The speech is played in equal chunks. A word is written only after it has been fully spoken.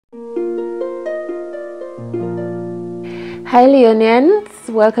Hi Leonians,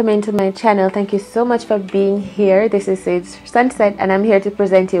 welcome into my channel. Thank you so much for being here. This is Sage Sunset and I'm here to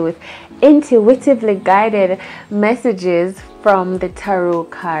present you with intuitively guided messages from the tarot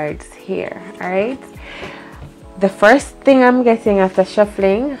cards here. Alright, the first thing I'm getting after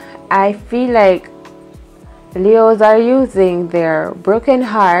shuffling, I feel like Leos are using their broken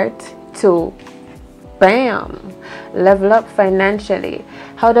heart to bam, level up financially.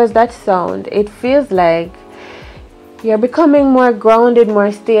 How does that sound? It feels like you're becoming more grounded,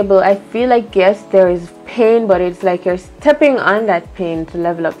 more stable. I feel like, yes, there is pain, but it's like you're stepping on that pain to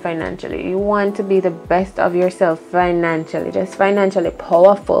level up financially. You want to be the best of yourself financially, just financially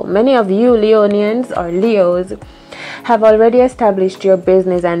powerful. Many of you Leonians or Leos have already established your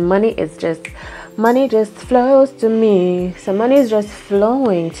business and money just flows to me. So money is just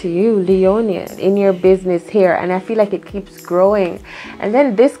flowing to you, Leonian, in your business here. And I feel like it keeps growing. And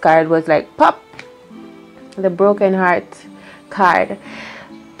then this card was like, pop, the broken heart card.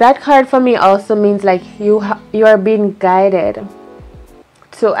 That card for me also means like you are being guided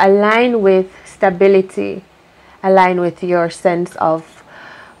to align with stability, align with your sense of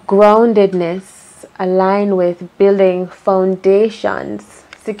groundedness, align with building foundations,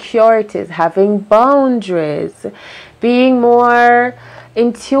 securities, having boundaries, being more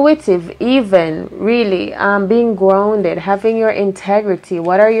intuitive, even really being grounded, having your integrity.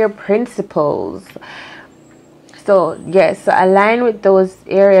 What are your principles? So yes, so align with those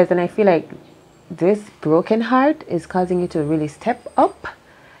areas, and I feel like this broken heart is causing you to really step up,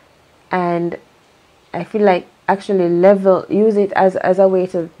 and I feel like actually use it as a way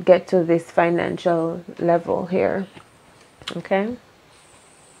to get to this financial level here. Okay.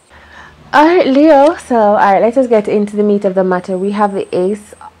 Alright, Leo, so alright, let's just get into the meat of the matter. We have the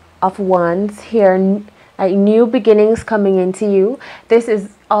Ace of Wands here, like new beginnings coming into you. This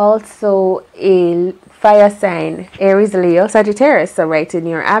is also a fire sign, Aries, Leo, Sagittarius, so right in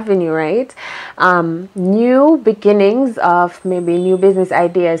your avenue, right? New beginnings of maybe new business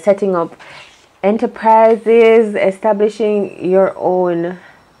ideas, setting up enterprises, establishing your own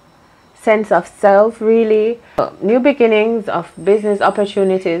sense of self, really. New beginnings of business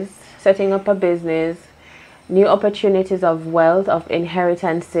opportunities, setting up a business, new opportunities of wealth, of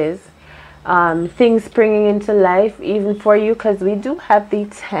inheritances, things springing into life even for you, because we do have the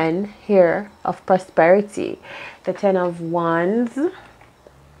 10 here of prosperity, the 10 of Wands,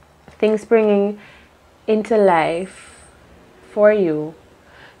 things springing into life for you,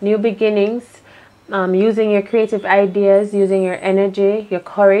 new beginnings, using your creative ideas, using your energy, your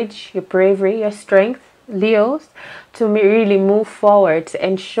courage, your bravery, your strength, Leos, to really move forward, to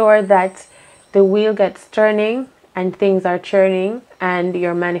ensure that the wheel gets turning and things are churning and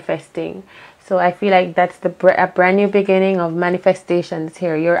you're manifesting. So I feel like that's a brand new beginning of manifestations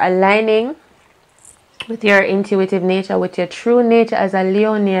here. You're aligning with your intuitive nature, with your true nature as a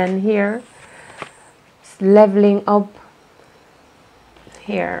Leonian here. It's leveling up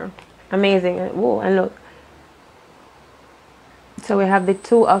here. Amazing. Whoa, and look. So we have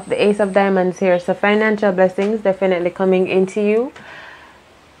the Ace of Diamonds here. So financial blessings definitely coming into you.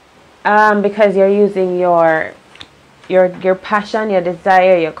 Because you're using your passion, your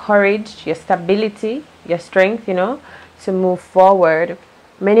desire, your courage, your stability, your strength, you know, to move forward.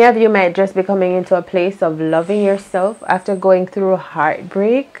 Many of you might just be coming into a place of loving yourself after going through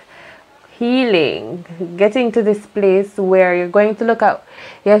heartbreak, healing, getting to this place where you're going to look at,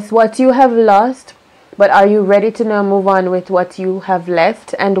 yes, what you have lost, but are you ready to now move on with what you have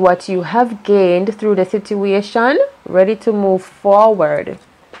left and what you have gained through the situation? Ready to move forward.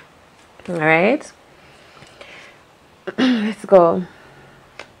 All right. Let's go.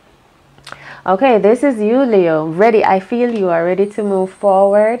 Okay, this is you, Leo. Ready. I feel you are ready to move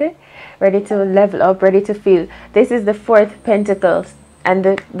forward, ready to level up, ready to feel. This is the 4th Pentacles, and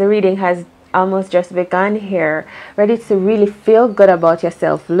the reading has almost just begun here. Ready to really feel good about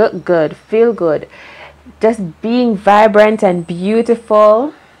yourself, look good, feel good, just being vibrant and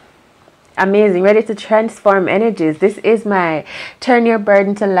beautiful. Amazing. Ready to transform energies. This is my turn your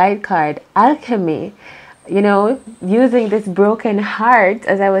burden to light card, alchemy. You know, using this broken heart,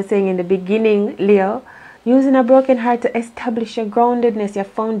 as I was saying in the beginning, Leo, using a broken heart to establish your groundedness, your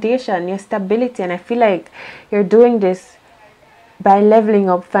foundation, your stability. And I feel like you're doing this by leveling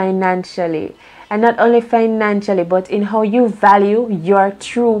up financially. And not only financially, but in how you value your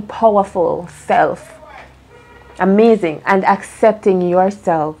true powerful self. Amazing. And accepting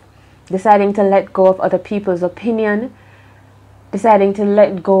yourself. Deciding to let go of other people's opinion. Deciding to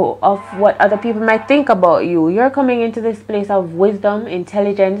let go of what other people might think about you. You're coming into this place of wisdom,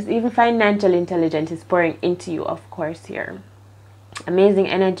 intelligence, even financial intelligence is pouring into you, of course, here. Amazing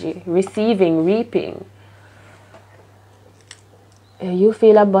energy, receiving, reaping. You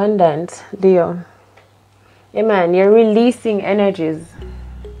feel abundant, Leo. Yeah, man, you're releasing energies.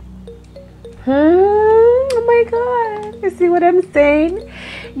 Oh my God. You see what I'm saying?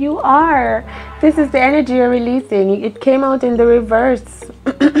 You are. This is the energy you're releasing. It came out in the reverse.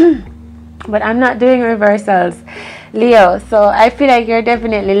 But I'm not doing reversals, Leo. So I feel like you're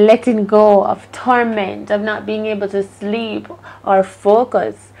definitely letting go of torment, of not being able to sleep or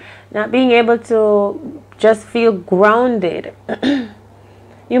focus, not being able to just feel grounded.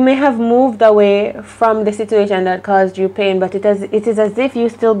 You may have moved away from the situation that caused you pain, but it is as if you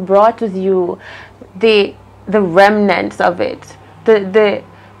still brought with you the remnants of it, the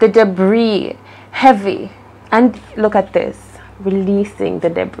debris, heavy. And look at this, releasing the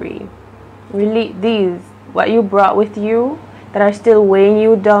debris. Release these, what you brought with you that are still weighing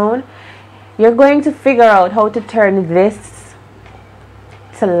you down. You're going to figure out how to turn this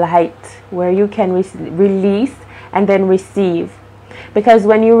to light, where you can release and then receive. Because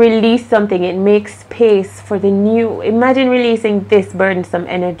when you release something, it makes space for the new. Imagine releasing this burdensome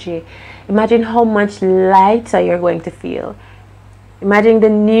energy. Imagine how much lighter you're going to feel. Imagine the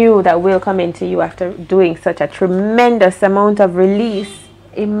new that will come into you after doing such a tremendous amount of release.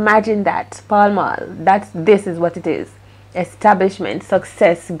 Imagine that. Palma, this is what it is. Establishment,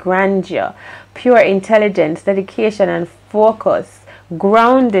 success, grandeur, pure intelligence, dedication and focus,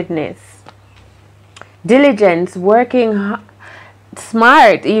 groundedness, diligence, working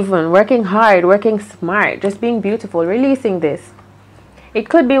smart, even working hard, working smart, just being beautiful, releasing this. It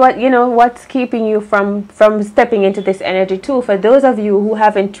could be what's keeping you from stepping into this energy too. For those of you who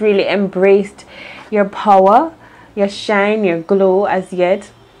haven't really embraced your power, your shine, your glow as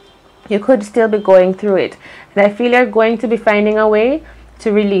yet, you could still be going through it, and I feel you're going to be finding a way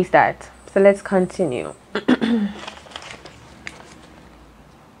to release that. So let's continue.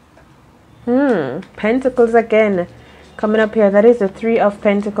 Pentacles again coming up here. That is the Three of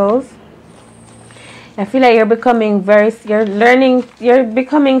Pentacles. I feel like you're becoming you're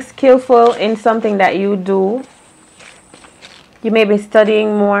becoming skillful in something that you do. You may be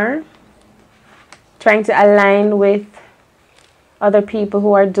studying more, trying to align with other people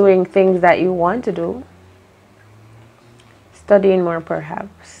who are doing things that you want to do. Studying more,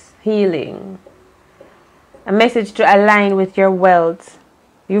 perhaps. Healing. A message to align with your wealth.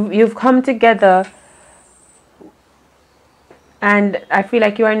 You've come together, and I feel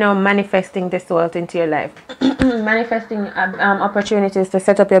like you are now manifesting this wealth into your life. Manifesting opportunities to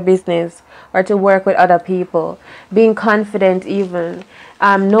set up your business or to work with other people. Being confident even.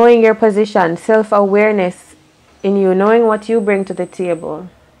 Knowing your position. Self-awareness in you. Knowing what you bring to the table.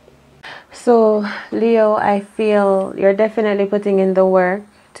 So, Leo, I feel you're definitely putting in the work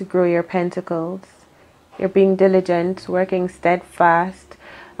to grow your pentacles. You're being diligent, working steadfast.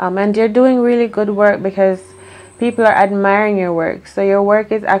 And you're doing really good work because people are admiring your work. So your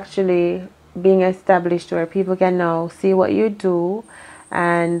work is actually being established where people can now see what you do.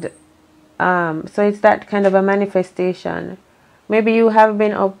 And so it's that kind of a manifestation. Maybe you have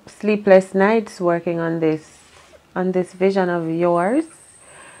been up sleepless nights working on this vision of yours.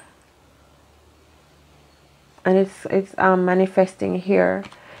 And it's manifesting here.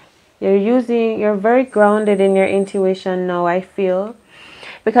 You're very grounded in your intuition now, I feel.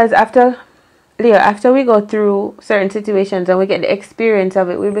 Because after we go through certain situations and we get the experience of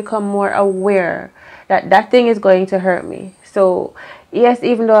it, we become more aware that that thing is going to hurt me. So yes,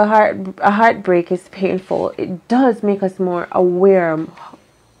 even though a heartbreak is painful, it does make us more aware,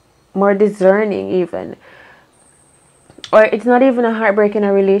 more discerning even. Or it's not even a heartbreak in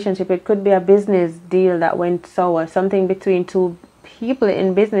a relationship. It could be a business deal that went sour, something between two people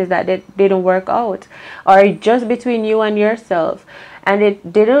in business that didn't work out, or just between you and yourself, and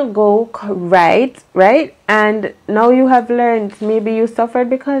it didn't go right, and now you have learned. Maybe you suffered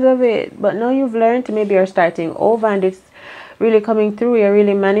because of it, but now you've learned. Maybe you're starting over and it's really coming through. You're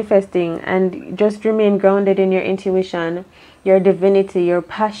really manifesting, and just remain grounded in your intuition, your divinity, your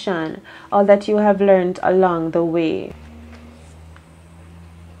passion, all that you have learned along the way.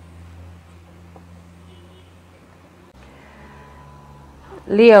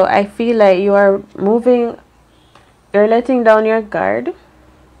 Leo, I feel like you are moving, you're letting down your guard.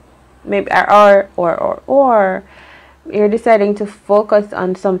 Maybe or you're deciding to focus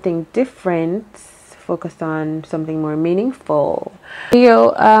on something different, focus on something more meaningful.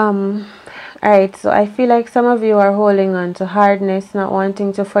 Leo, alright, so I feel like some of you are holding on to hardness, not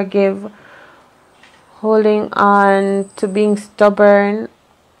wanting to forgive, holding on to being stubborn.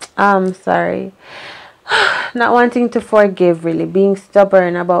 Not wanting to forgive, really being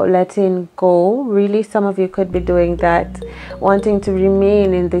stubborn about letting go. Really, some of you could be doing that, wanting to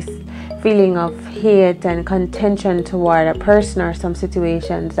remain in this feeling of hate and contention toward a person or some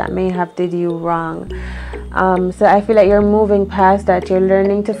situations that may have did you wrong. So I feel like you're moving past that. You're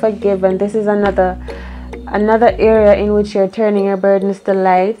learning to forgive, and this is another area in which you're turning your burdens to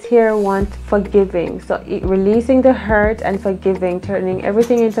light. Here, want forgiving. So releasing the hurt and forgiving, turning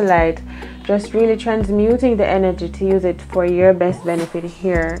everything into light, just really transmuting the energy to use it for your best benefit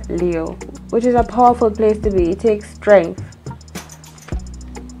here, Leo, which is a powerful place to be. It takes strength.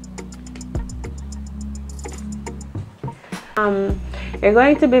 You're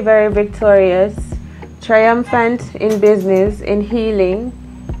going to be very victorious, triumphant in business, in healing.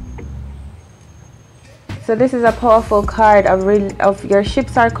 So this is a powerful card of your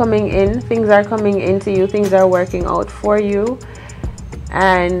ships are coming in, things are coming into you, things are working out for you.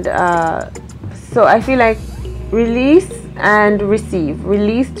 And so I feel like release and receive.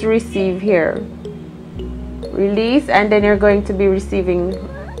 Release to receive here. Release, and then you're going to be receiving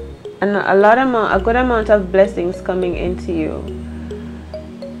a good amount of blessings coming into you.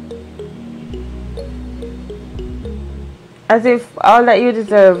 As if all that you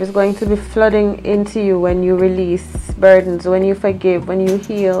deserve is going to be flooding into you when you release burdens, when you forgive, when you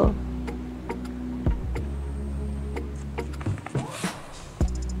heal.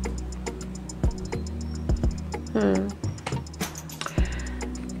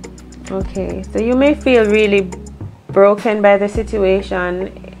 Okay, so you may feel really broken by the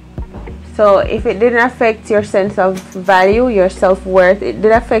situation. So if it didn't affect your sense of value, your self-worth, it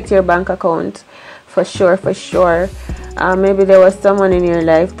did affect your bank account for sure. Maybe there was someone in your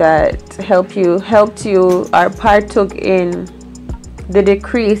life that helped you or partook in the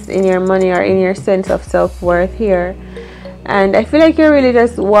decrease in your money or in your sense of self-worth here. And I feel like you're really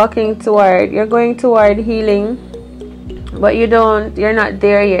just you're going toward healing, but you're not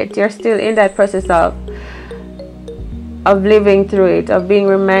there yet. You're still in that process of living through it, of being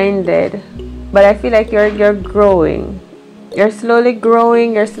reminded. But I feel like you're growing. You're slowly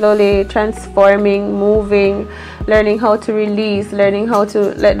growing, you're slowly transforming, moving, learning how to release, learning how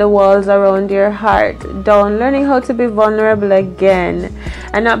to let the walls around your heart down, learning how to be vulnerable again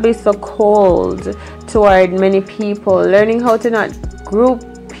and not be so cold toward many people, learning how to not group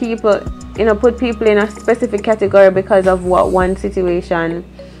people, put people in a specific category because of what one situation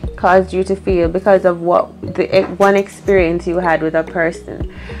caused you to feel, because of what the one experience you had with a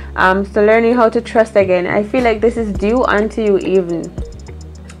person. So learning how to trust again. I feel like this is due unto you even,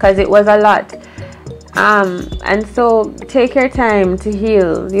 because it was a lot. And so take your time to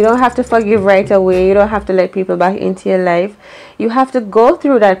heal. You don't have to forgive right away. You don't have to let people back into your life. You have to go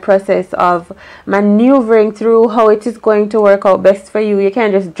through that process of maneuvering through how it is going to work out best for you. You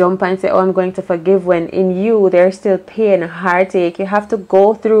can't just jump and say, oh, I'm going to forgive, when in you there's still pain, heartache. You have to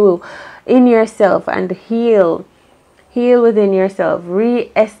go through in yourself and heal within yourself,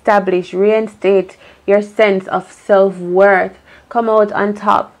 re-establish, reinstate your sense of self-worth, come out on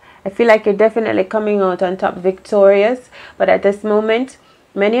top. I feel like you're definitely coming out on top victorious, but at this moment,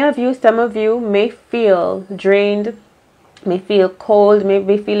 some of you may feel drained, may feel cold, may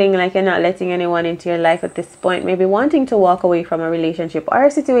be feeling like you're not letting anyone into your life at this point, maybe wanting to walk away from a relationship or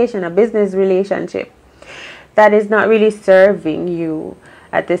a situation, a business relationship that is not really serving you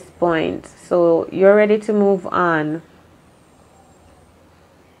at this point. So you're ready to move on.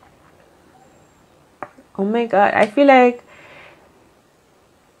 Oh my God, I feel like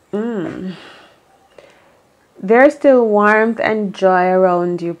there's still warmth and joy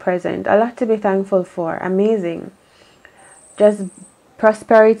around you present. A lot to be thankful for. Amazing. Just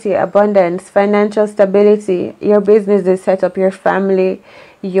prosperity, abundance, financial stability. Your business is set up, your family,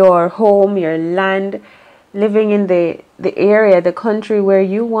 your home, your land, living in the area, the country where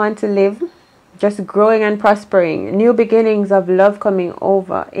you want to live. Just growing and prospering. New beginnings of love coming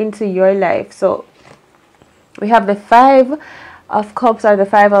over into your life. So we have the 5 of Cups or the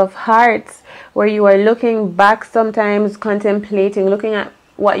 5 of Hearts, where you are looking back sometimes, contemplating, looking at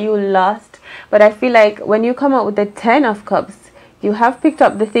what you lost. But I feel like when you come out with the 10 of Cups, you have picked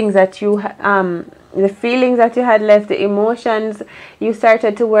up the things that the feelings that you had left, the emotions. You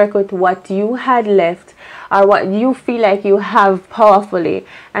started to work with what you had left or what you feel like you have powerfully,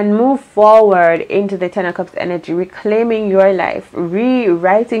 and move forward into the 10 of Cups energy, reclaiming your life,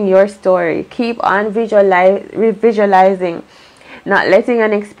 rewriting your story. Keep on visualizing, not letting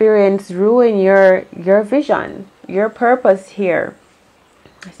an experience ruin your vision, your purpose here.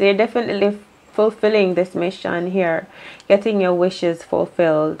 So you're definitely fulfilling this mission here, getting your wishes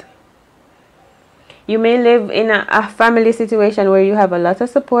fulfilled. You may live in a family situation where you have a lot of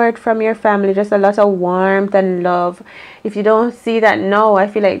support from your family, just a lot of warmth and love. If you don't see that now, I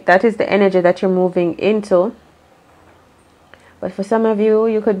feel like that is the energy that you're moving into. But for some of you,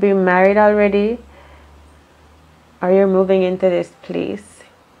 you could be married already, or you're moving into this place.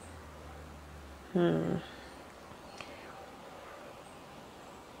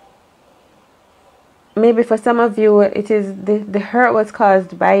 Maybe for some of you, it is the hurt was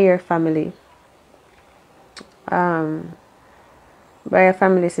caused by your family, by a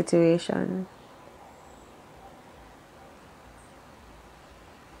family situation.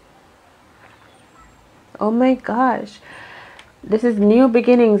 Oh my gosh, this is new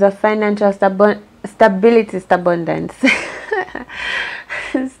beginnings of financial stability, abundance.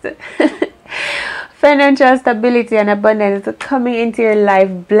 Financial stability and abundance coming into your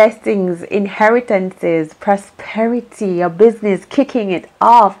life, blessings, inheritances, prosperity, your business kicking it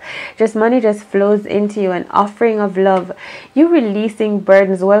off. Just money just flows into you, an offering of love. You releasing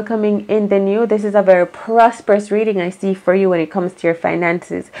burdens, welcoming in the new. This is a very prosperous reading I see for you when it comes to your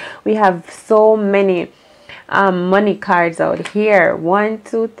finances. We have so many money cards out here. 1,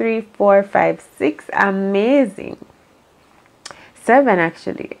 2, 3, 4, 5, 6. Amazing. 7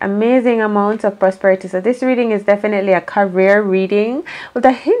 actually. Amazing amounts of prosperity. So this reading is definitely a career reading with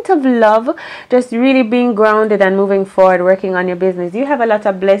a hint of love, just really being grounded and moving forward, working on your business. You have a lot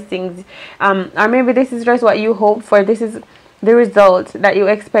of blessings, or maybe this is just what you hope for. This is the result that you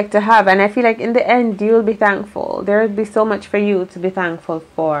expect to have, and I feel like in the end you'll be thankful. There will be so much for you to be thankful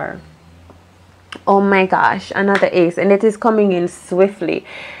for. Oh my gosh, another ace, and it is coming in swiftly.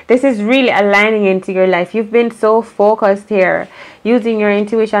 This is really aligning into your life. You've been so focused here, using your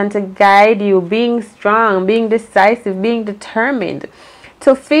intuition to guide you, being strong, being decisive, being determined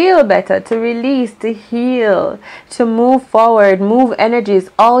to feel better, to release, to heal, to move forward, move energies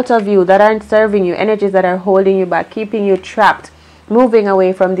out of you that aren't serving you, energies that are holding you back, keeping you trapped, moving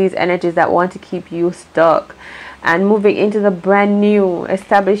away from these energies that want to keep you stuck, and moving into the brand new,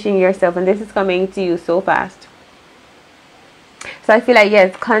 establishing yourself. And this is coming to you so fast. So I feel like,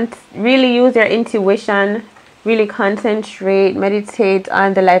 yes, really use your intuition, really concentrate, meditate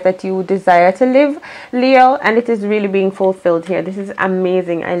on the life that you desire to live, Leo, and it is really being fulfilled here. This is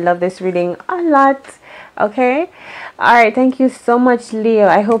amazing. I love this reading a lot. Okay, all right, thank you so much, Leo.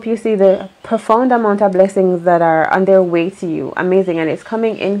 I hope you see the profound amount of blessings that are on their way to you. Amazing, and it's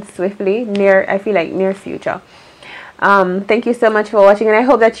coming in swiftly, I feel like near future. Thank you so much for watching, and I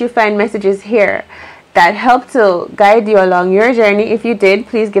hope that you find messages here that help to guide you along your journey. If you did,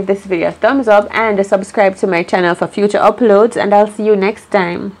 please give this video a thumbs up and subscribe to my channel for future uploads, and I'll see you next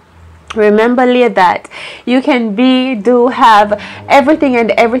time. Remember, Leah, that you can be, do, have everything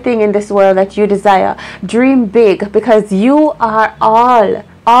and everything in this world that you desire. Dream big, because you are all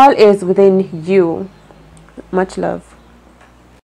is within you. Much love.